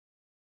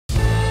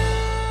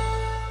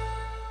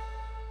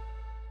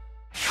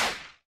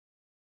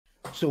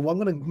So I'm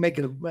going to make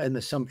an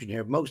assumption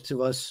here. Most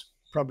of us,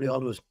 probably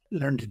all of us,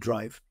 learn to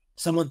drive.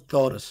 Someone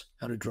taught us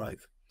how to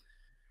drive.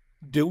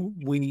 Do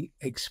we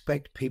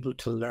expect people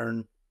to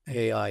learn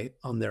AI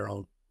on their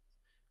own?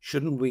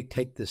 Shouldn't we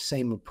take the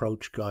same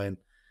approach, going,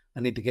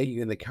 I need to get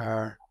you in the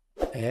car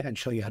and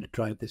show you how to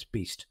drive this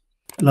beast?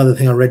 Another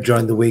thing I read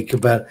during the week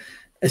about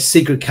a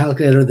secret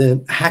calculator,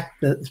 the hack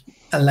that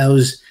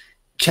allows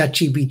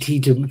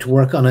ChatGPT to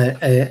work on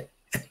a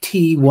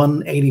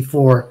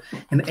T184,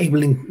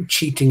 enabling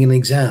cheating in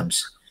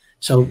exams.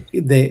 So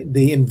the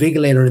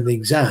invigilator in the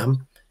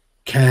exam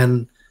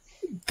can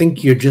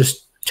think you're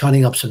just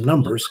totting up some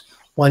numbers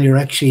while you're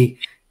actually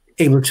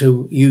able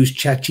to use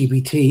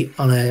ChatGPT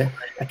on a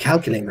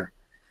calculator.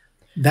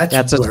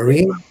 That's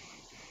worrying.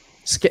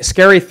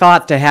 Scary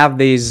thought to have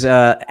these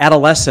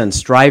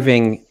adolescents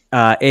driving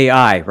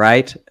AI,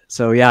 right?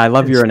 So yeah, I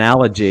love your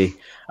analogy.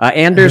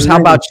 Anders, how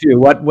about you?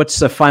 What's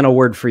the final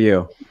word for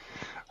you?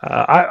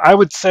 I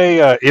would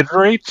say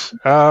iterate,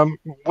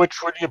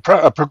 which would be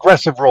a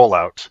progressive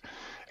rollout,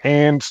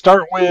 and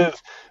start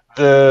with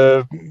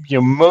the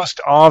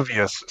most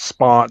obvious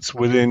spots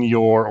within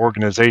your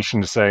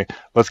organization to say,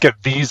 let's get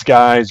these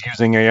guys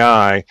using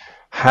AI,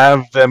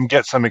 have them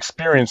get some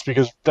experience,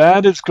 because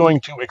that is going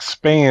to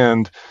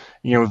expand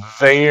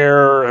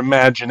their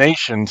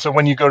imagination. So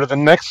when you go to the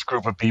next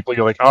group of people,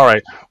 you're like, all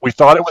right, we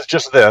thought it was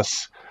just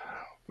this.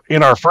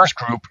 In our first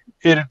group,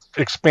 it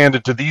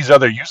expanded to these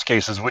other use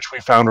cases, which we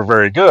found were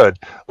very good.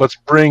 Let's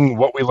bring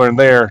what we learned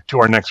there to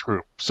our next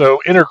group. So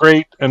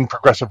integrate and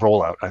progressive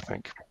rollout, I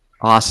think.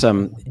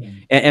 Awesome.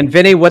 And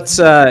Vinny, what's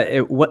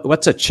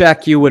a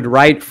check you would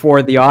write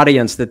for the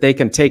audience that they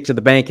can take to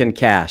the bank in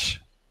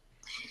cash?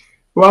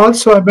 Well,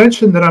 so I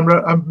mentioned that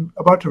I'm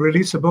about to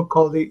release a book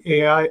called The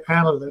AI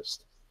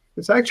Analyst.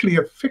 It's actually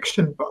a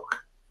fiction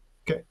book.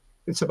 Okay,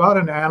 it's about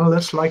an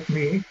analyst like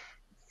me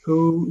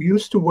who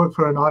used to work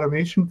for an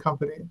automation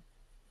company,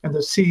 and the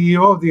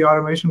CEO of the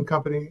automation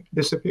company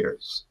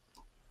disappears.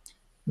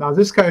 Now,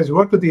 this guy has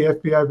worked with the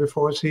FBI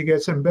before, so he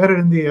gets embedded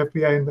in the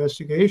FBI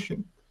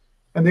investigation.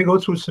 And they go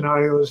through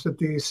scenarios that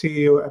the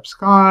CEO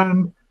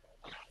abscond,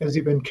 has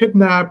he been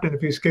kidnapped, and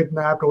if he's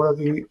kidnapped, what are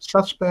the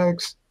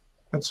suspects,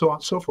 and so on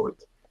and so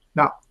forth.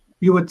 Now,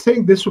 you would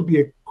think this would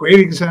be a great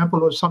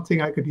example of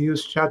something I could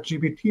use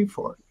ChatGPT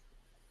for.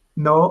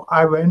 No,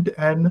 I went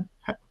and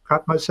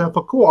got myself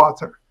a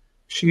co-author.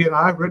 She and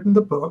I have written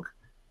the book,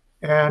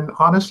 and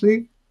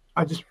honestly,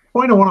 the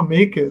point I want to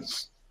make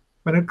is,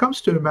 when it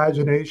comes to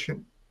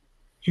imagination,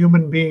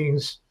 human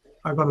beings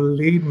are going to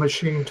lead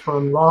machines for a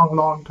long,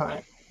 long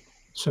time.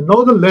 So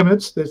know the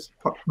limits.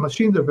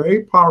 Machines are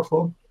very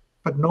powerful,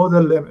 but know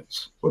the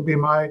limits would be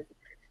my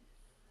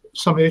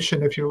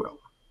summation, if you will.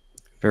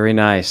 Very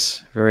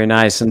nice. Very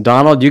nice. And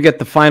Donald, you get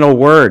the final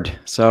word.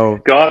 So,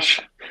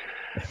 gosh,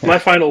 my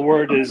final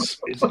word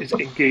is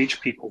engage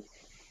people.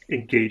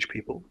 Engage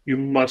people. You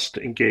must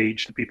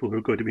engage the people who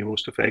are going to be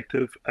most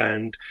effective,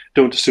 and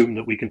don't assume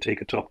that we can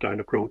take a top-down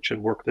approach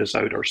and work this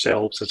out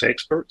ourselves as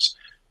experts.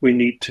 We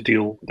need to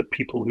deal with the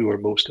people who are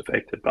most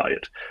affected by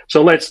it.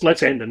 So let's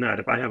end on that.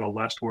 If I have a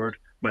last word,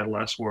 my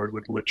last word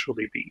would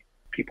literally be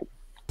people.